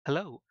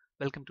Hello,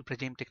 welcome to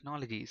Prajim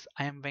Technologies.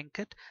 I am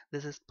Venkat.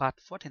 This is part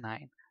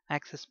 49,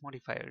 Access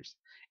Modifiers.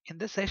 In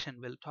this session,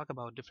 we'll talk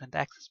about different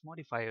access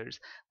modifiers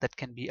that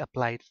can be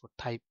applied for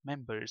type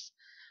members.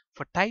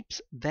 For types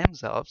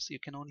themselves, you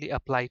can only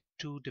apply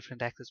two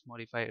different access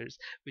modifiers,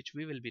 which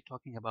we will be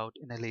talking about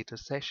in a later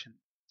session.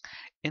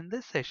 In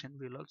this session,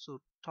 we'll also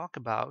talk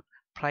about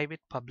private,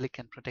 public,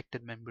 and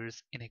protected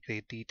members in a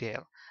great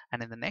detail.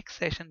 And in the next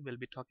session, we'll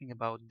be talking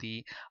about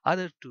the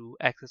other two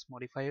access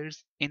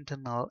modifiers,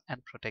 internal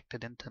and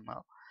protected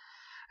internal.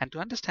 And to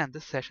understand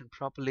this session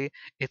properly,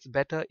 it's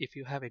better if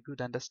you have a good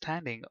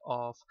understanding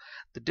of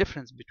the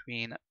difference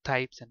between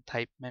types and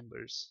type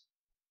members.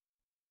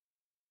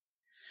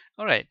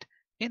 Alright,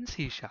 in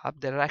C Sharp,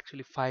 there are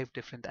actually 5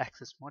 different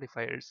access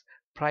modifiers: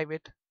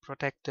 private,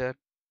 protected,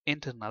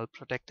 internal,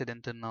 protected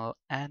internal,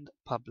 and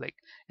public.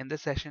 In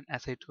this session,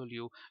 as I told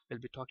you,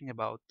 we'll be talking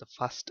about the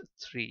first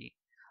 3.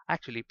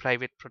 Actually,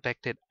 private,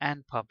 protected,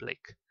 and public.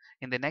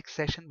 In the next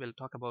session, we'll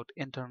talk about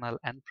internal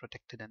and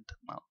protected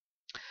internal.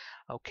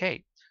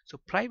 Okay, so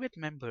private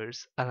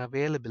members are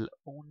available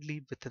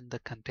only within the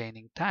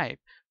containing type,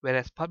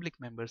 whereas public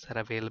members are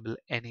available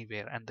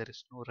anywhere and there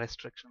is no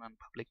restriction on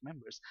public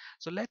members.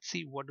 So let's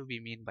see what do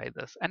we mean by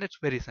this, and it's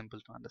very simple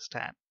to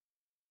understand.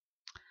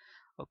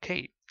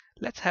 Okay,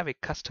 let's have a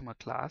customer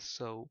class.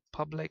 So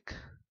public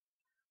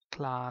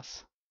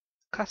class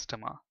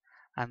customer,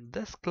 and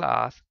this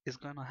class is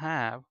going to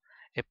have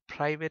a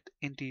private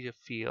integer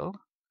field.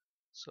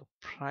 So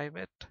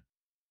private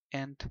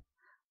int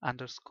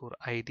underscore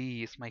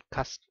ID is my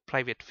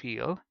private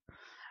field,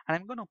 and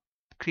I'm going to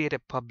create a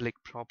public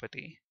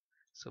property.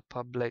 So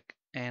public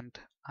int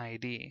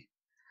ID,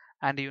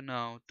 and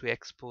to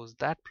expose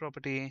that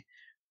property,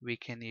 we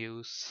can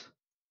use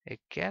a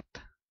get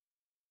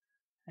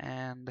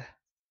and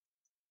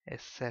a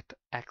set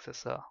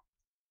accessor.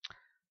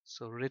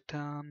 So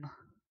return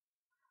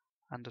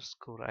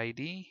underscore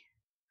ID,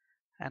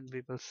 and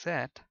we will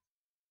set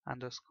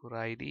underscore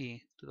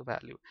ID to the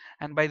value.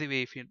 And by the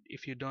way,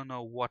 if you don't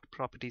know what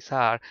properties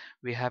are,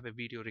 we have a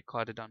video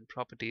recorded on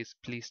properties.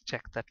 Please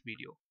check that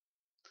video.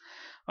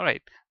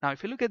 Alright, now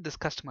if you look at this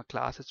customer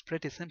class, it's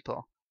pretty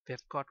simple. We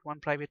have got one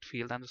private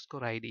field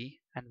underscore ID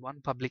and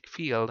one public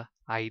field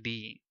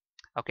ID.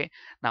 Okay,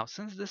 now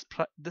since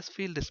this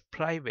field is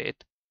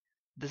private,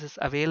 this is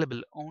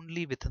available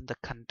only within the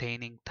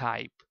containing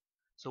type.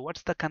 So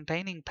what's the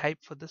containing type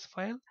for this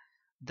file?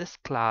 This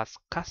class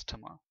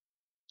customer.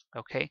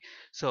 Okay,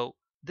 so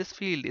this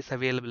field is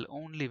available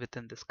only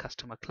within this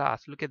customer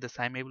class. Look at this,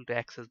 I'm able to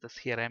access this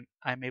here.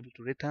 I'm able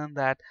to return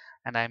that,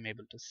 and I'm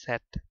able to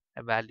set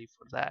a value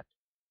for that.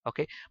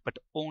 Okay, but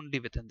only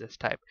within this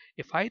type.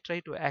 If I try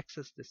to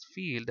access this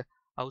field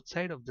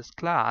outside of this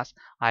class,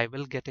 I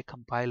will get a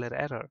compiler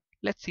error.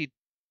 Let's see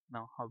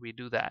now how we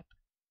do that.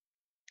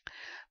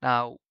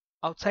 Now,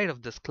 outside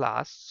of this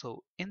class,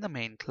 so in the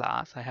main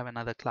class, I have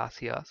another class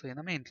here. So in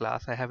the main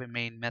class, I have a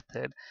main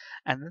method,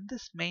 and in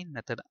this main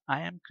method,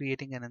 I am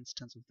creating an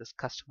instance of this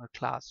customer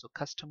class. So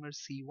customer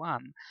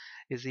C1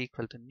 is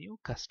equal to new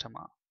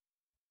customer.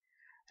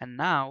 And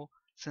now,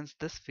 since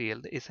this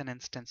field is an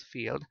instance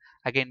field,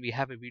 again, we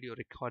have a video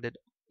recorded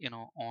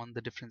on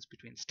the difference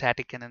between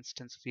static and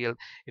instance field.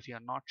 If you're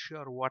not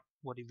sure what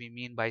do we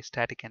mean by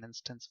static and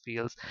instance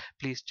fields,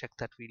 please check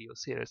that video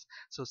series.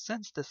 So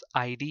since this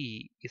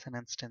ID is an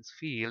instance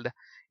field,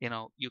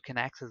 you can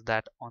access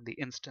that on the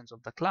instance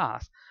of the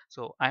class.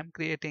 So I'm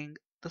creating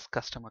this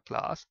customer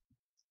class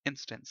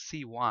instance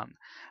C1,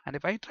 and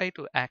if I try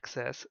to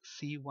access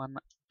C1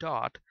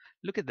 dot,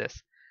 look at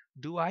this.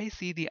 Do I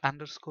see the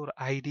underscore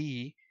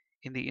ID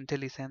in the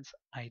IntelliSense?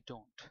 I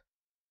don't.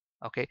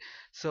 Okay,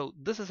 so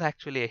this is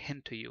actually a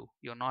hint to you.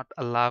 You're not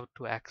allowed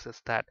to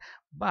access that.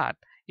 But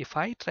if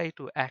I try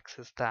to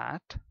access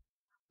that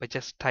by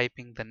just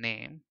typing the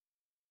name,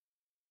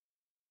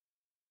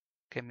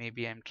 okay,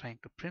 maybe I'm trying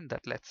to print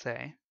that, let's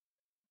say.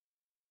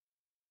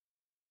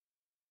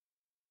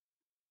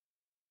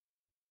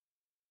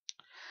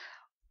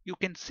 You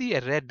can see a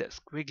red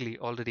squiggly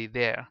already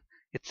there.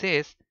 It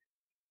says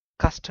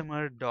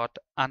customer dot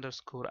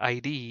underscore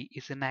ID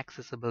is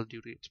inaccessible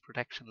due to its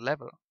protection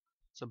level.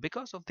 So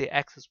because of the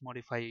access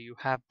modifier you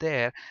have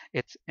there,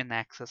 it's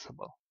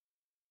inaccessible.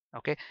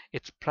 Okay,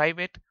 it's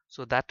private,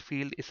 so that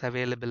field is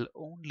available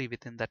only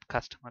within that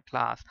customer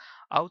class.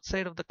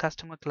 Outside of the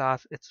customer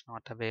class, it's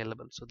not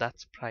available, so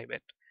that's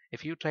private.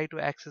 If you try to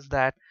access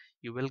that,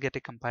 you will get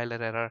a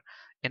compiler error,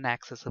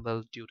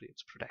 inaccessible due to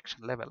its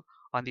protection level.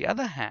 On the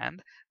other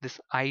hand, this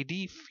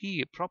ID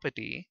field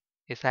property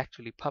is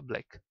actually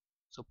public.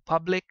 So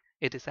public,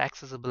 it is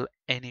accessible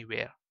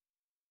anywhere.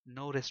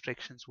 No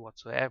restrictions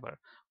whatsoever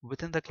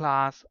within the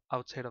class,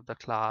 outside of the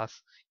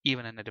class,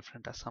 even in a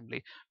different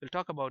assembly. We'll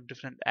talk about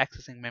different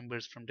accessing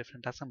members from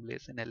different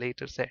assemblies in a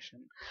later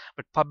session,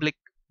 but public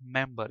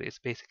member is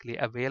basically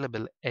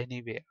available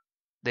anywhere.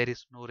 There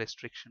is no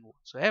restriction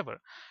whatsoever.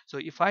 So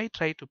if I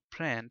try to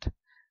print,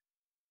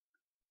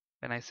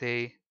 when I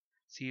say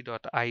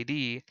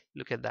c.id,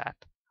 look at that.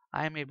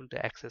 I am able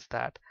to access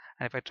that,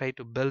 and if I try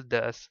to build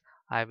this,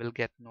 I will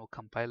get no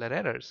compiler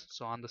errors.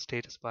 So on the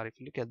status bar, if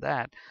you look at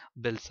that,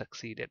 build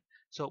succeeded.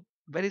 So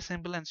very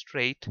simple and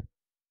straight.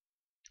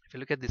 If you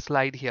look at the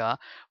slide here,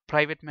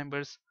 private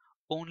members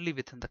only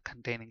within the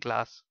containing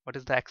class. What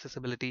is the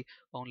accessibility?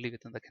 Only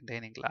within the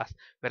containing class.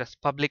 Whereas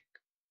public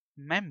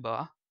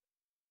member,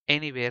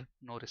 anywhere,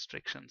 no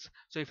restrictions.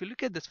 So if you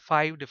look at this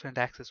 5 different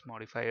access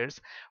modifiers,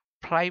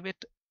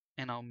 private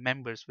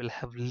members will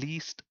have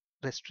least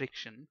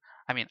restriction,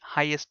 I mean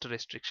highest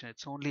restriction.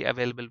 It's only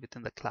available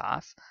within the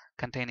class,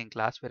 containing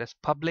class, whereas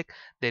public,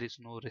 there is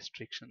no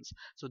restrictions.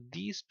 So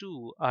these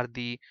two are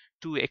the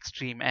two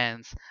extreme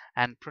ends,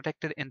 and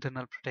protected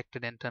internal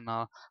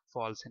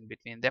falls in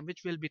between them,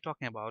 which we'll be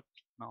talking about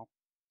now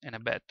in a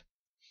bit.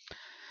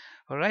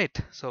 All right,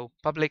 so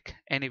public,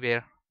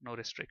 anywhere, no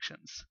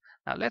restrictions.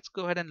 Now let's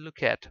go ahead and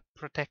look at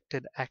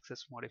protected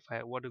access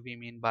modifier. What do we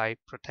mean by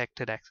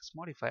protected access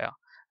modifier,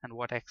 and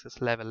what access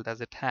level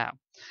does it have?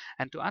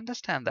 And to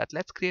understand that,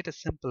 let's create a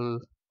simple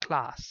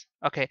class.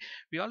 Okay,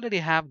 we already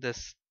have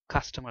this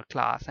customer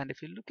class, and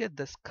if you look at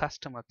this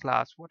customer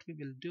class, what we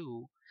will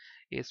do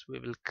is we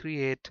will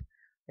create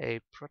a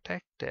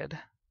protected,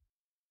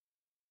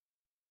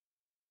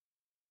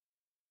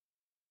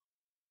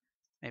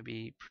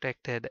 maybe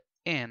protected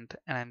int,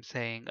 and I'm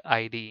saying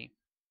ID.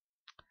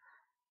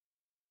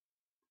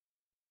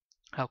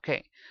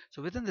 Okay,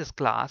 so within this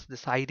class,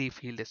 this ID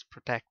field is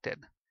protected.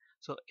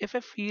 So if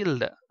a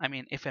field, I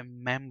mean if a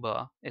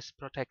member is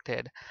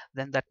protected,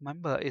 then that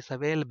member is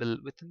available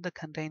within the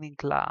containing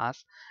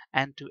class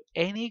and to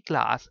any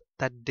class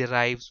that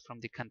derives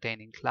from the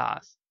containing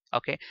class.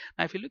 Okay,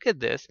 now if you look at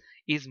this,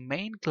 is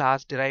main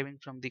class deriving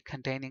from the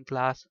containing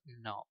class?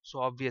 No. So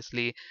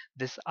obviously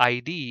this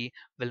ID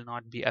will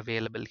not be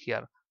available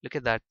here. Look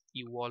at that,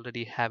 you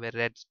already have a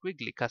red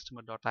squiggly.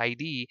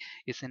 Customer.id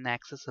is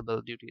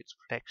inaccessible due to its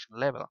protection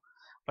level.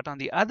 But on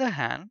the other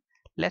hand,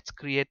 let's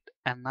create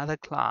another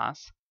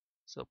class.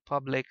 So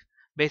public,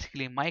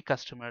 basically my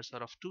customers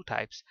are of two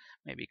types,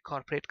 maybe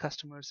corporate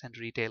customers and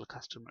retail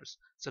customers.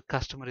 So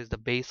customer is the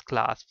base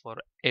class for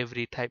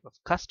every type of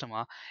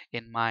customer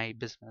in my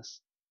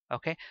business.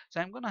 Okay, so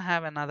I'm going to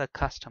have another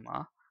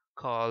customer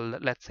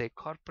called, let's say,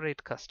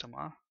 corporate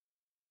customer,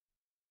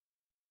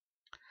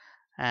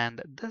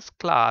 and this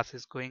class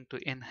is going to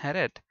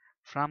inherit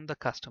from the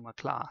customer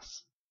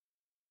class.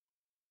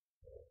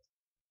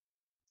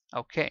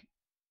 Okay,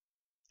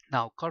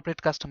 now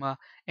corporate customer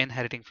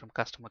inheriting from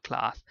customer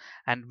class,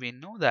 and we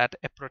know that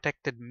a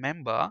protected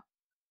member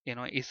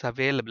is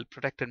available,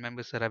 protected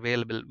members are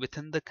available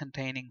within the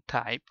containing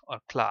type or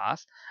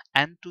class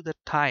and to the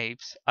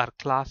types or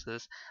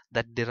classes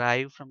that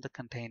derive from the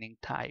containing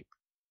type.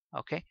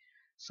 Okay,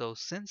 so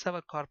since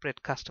our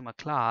corporate customer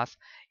class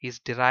is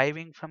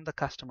deriving from the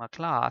customer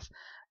class,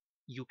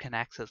 you can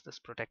access this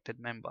protected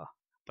member.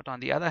 But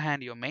on the other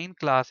hand, your main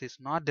class is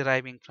not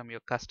deriving from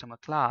your customer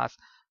class,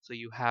 so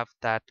you have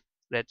that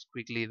red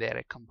squiggly there,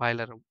 a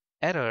compiler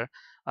error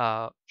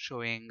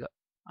showing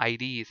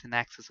ID is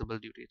inaccessible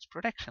due to its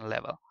protection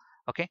level.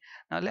 Okay,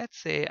 now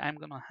let's say I'm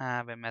going to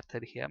have a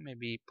method here,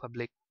 maybe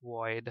public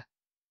void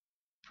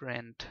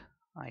print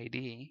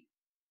ID,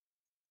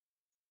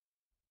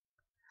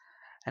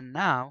 and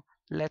now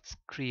let's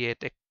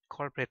create a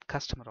corporate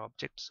customer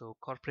object. So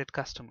corporate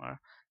customer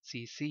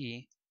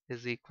cc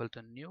is equal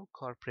to new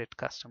corporate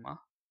customer.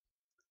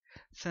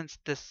 Since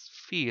this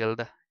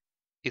field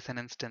is an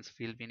instance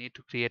field, we need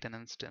to create an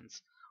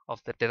instance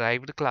of the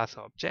derived class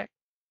object,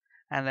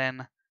 and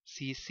then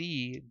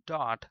cc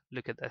dot,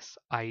 look at this,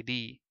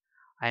 ID.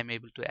 I'm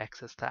able to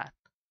access that.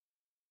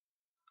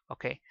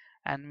 Okay,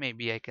 and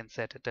maybe I can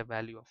set it a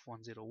value of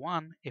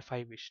 101 if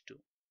I wish to.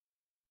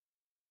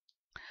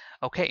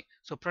 Okay,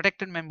 so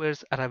protected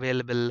members are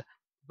available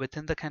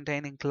within the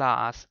containing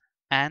class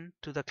and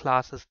to the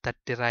classes that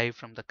derive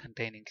from the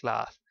containing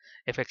class.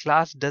 If a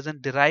class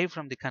doesn't derive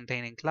from the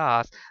containing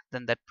class,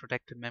 then that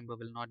protected member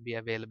will not be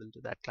available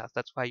to that class.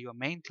 That's why your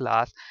main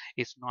class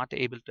is not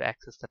able to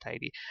access that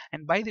ID.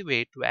 And by the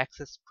way, to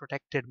access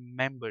protected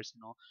members,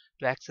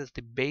 to access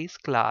the base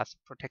class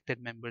protected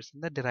members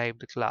in the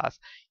derived class,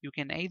 you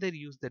can either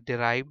use the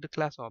derived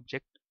class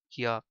object.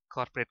 Here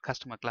corporate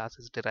customer class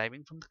is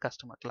deriving from the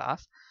customer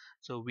class,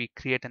 so we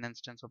create an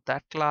instance of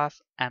that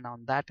class, and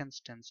on that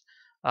instance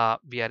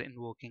we are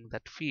invoking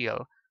that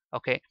field.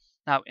 Okay,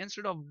 now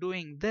instead of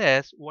doing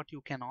this, what you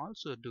can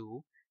also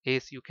do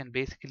is you can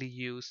basically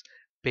use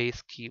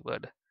base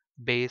keyword.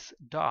 Base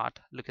dot,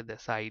 look at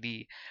this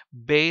ID.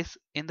 Base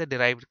in the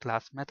derived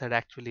class method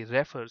actually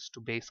refers to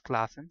base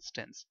class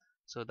instance,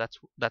 so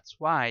that's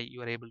why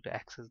you are able to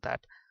access that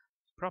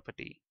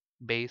property,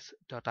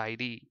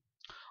 base.id.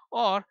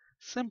 Or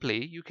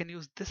simply you can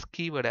use this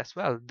keyword as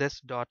well.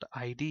 This dot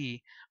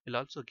id will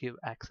also give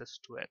access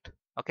to it.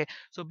 Okay,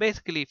 so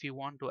basically if you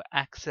want to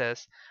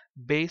access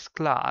base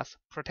class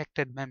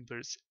protected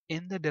members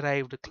in the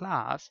derived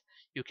class,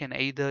 you can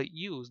either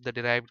use the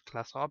derived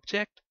class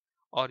object,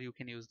 or you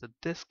can use the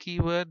this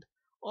keyword,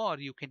 or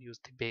you can use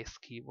the base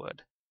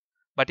keyword.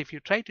 But if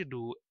you try to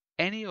do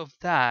any of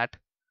that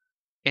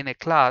in a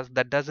class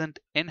that doesn't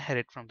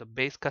inherit from the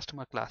base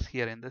customer class,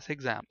 here in this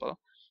example,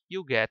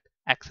 you get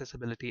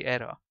accessibility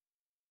error.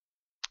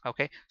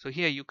 Okay, so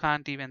here you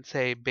can't even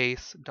say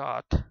base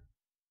dot.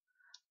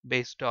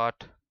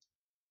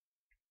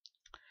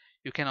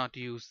 You cannot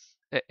use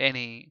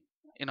any,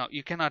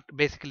 you cannot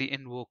basically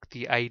invoke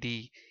the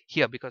ID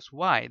here, because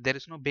why? There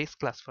is no base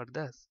class for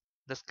this.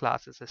 This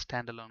class is a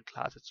standalone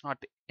class. It's not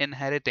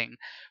inheriting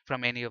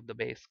from any of the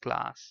base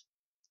class.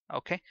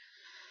 Okay,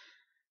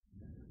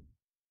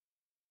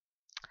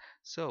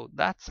 so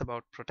that's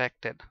about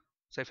protected.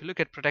 So if you look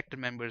at protected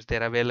members,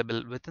 they're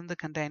available within the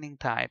containing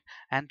type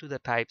and to the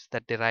types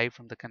that derive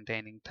from the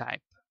containing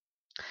type.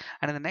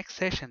 And in the next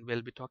session,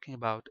 we'll be talking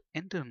about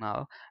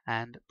internal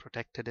and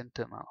protected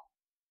internal.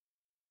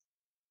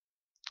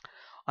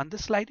 On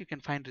this slide, you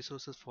can find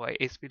resources for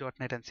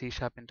ASP.NET and C#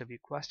 interview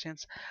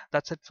questions.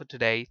 That's it for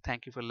today.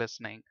 Thank you for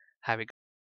listening. Have a